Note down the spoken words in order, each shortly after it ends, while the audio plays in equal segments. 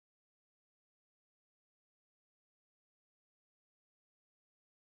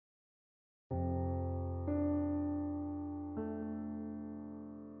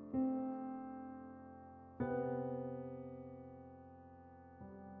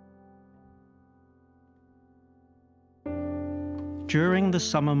During the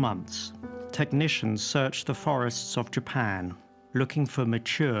summer months, technicians search the forests of Japan looking for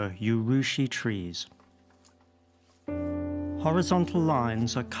mature Urushi trees. Horizontal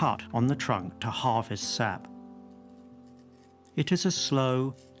lines are cut on the trunk to harvest sap. It is a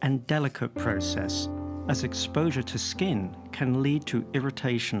slow and delicate process, as exposure to skin can lead to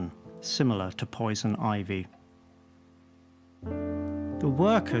irritation similar to poison ivy. The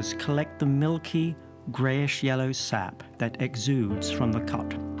workers collect the milky, greyish-yellow sap that exudes from the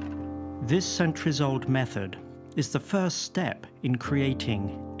cut. This centuries-old method is the first step in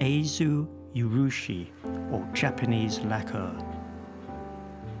creating Eizu Urushi, or Japanese lacquer.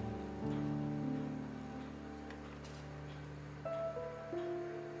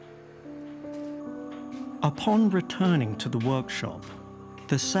 Upon returning to the workshop,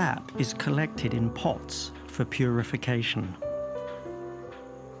 the sap is collected in pots for purification.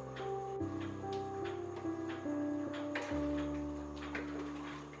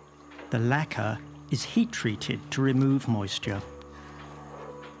 The lacquer is heat-treated to remove moisture.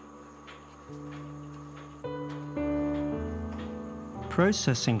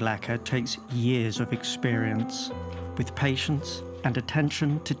 Processing lacquer takes years of experience, with patience and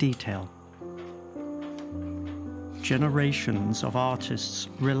attention to detail. Generations of artists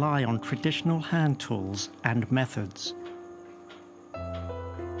rely on traditional hand tools and methods.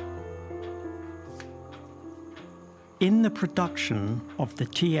 In the production of the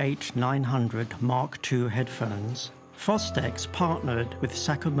TH900 Mark II headphones, Fostex partnered with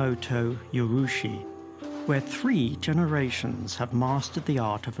Sakamoto Urushi, where 3 generations have mastered the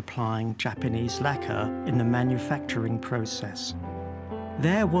art of applying Japanese lacquer in the manufacturing process.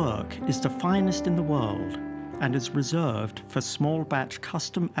 Their work is the finest in the world and is reserved for small batch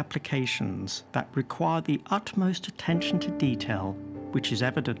custom applications that require the utmost attention to detail, which is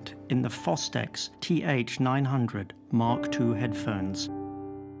evident in the Fostex TH900 Mark II headphones.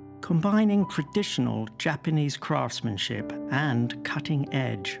 Combining traditional Japanese craftsmanship and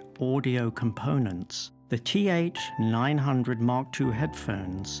cutting-edge audio components, the TH900 Mark II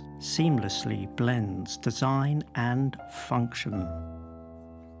headphones seamlessly blends design and function.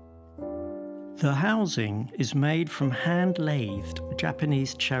 The housing is made from hand-lathed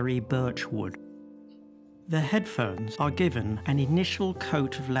Japanese cherry birch wood. The headphones are given an initial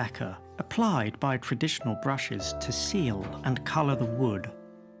coat of lacquer applied by traditional brushes to seal and colour the wood.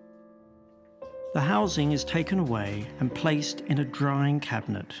 The housing is taken away and placed in a drying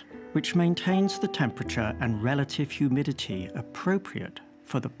cabinet, which maintains the temperature and relative humidity appropriate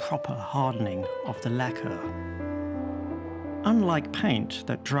for the proper hardening of the lacquer. Unlike paint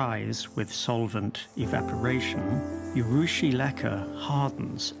that dries with solvent evaporation, Urushi lacquer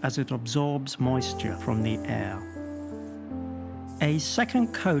hardens as it absorbs moisture from the air. A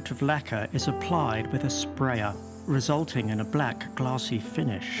second coat of lacquer is applied with a sprayer, resulting in a black glassy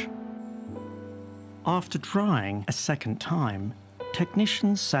finish. After drying a second time,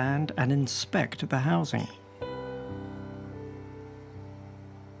 technicians sand and inspect the housing.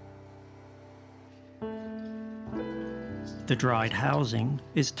 The dried housing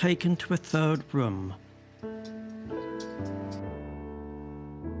is taken to a third room.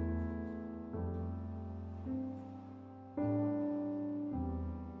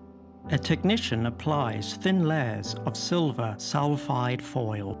 A technician applies thin layers of silver sulfide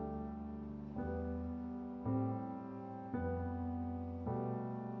foil.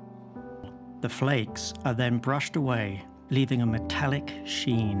 The flakes are then brushed away, leaving a metallic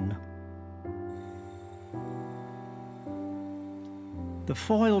sheen. The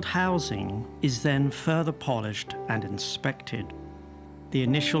foiled housing is then further polished and inspected. The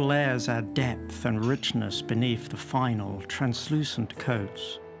initial layers add depth and richness beneath the final, translucent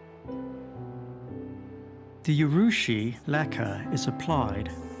coats. The Urushi lacquer is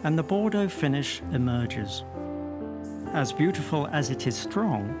applied and the Bordeaux finish emerges. As beautiful as it is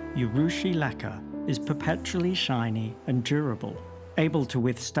strong, Urushi lacquer is perpetually shiny and durable, able to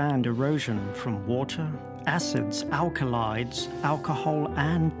withstand erosion from water, acids, alkalides, alcohol,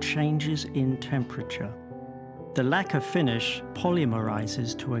 and changes in temperature. The lacquer finish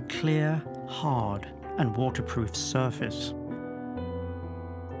polymerizes to a clear, hard, and waterproof surface.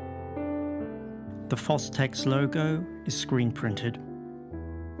 The Fostex logo is screen printed.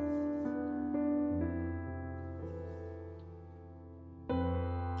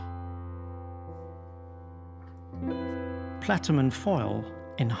 Platinum foil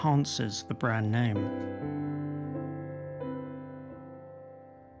enhances the brand name.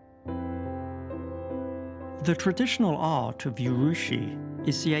 The traditional art of Urushi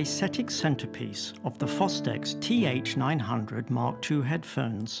is the aesthetic centerpiece of the Fostex TH900 Mark II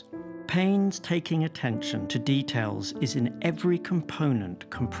headphones, painstaking attention to details is in every component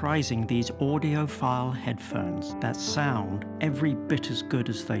comprising these audiophile headphones that sound every bit as good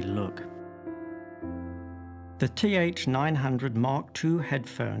as they look. The TH900 Mark II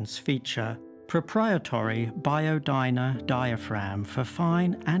headphones feature proprietary Biodyna diaphragm for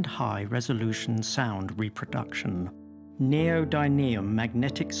fine and high-resolution sound reproduction, neodymium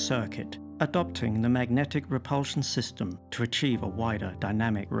magnetic circuit adopting the magnetic repulsion system to achieve a wider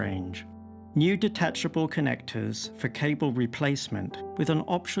dynamic range, new detachable connectors for cable replacement with an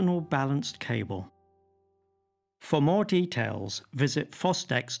optional balanced cable. For more details, visit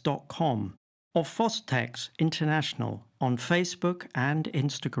fostex.com or Fostex International on Facebook and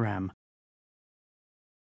Instagram.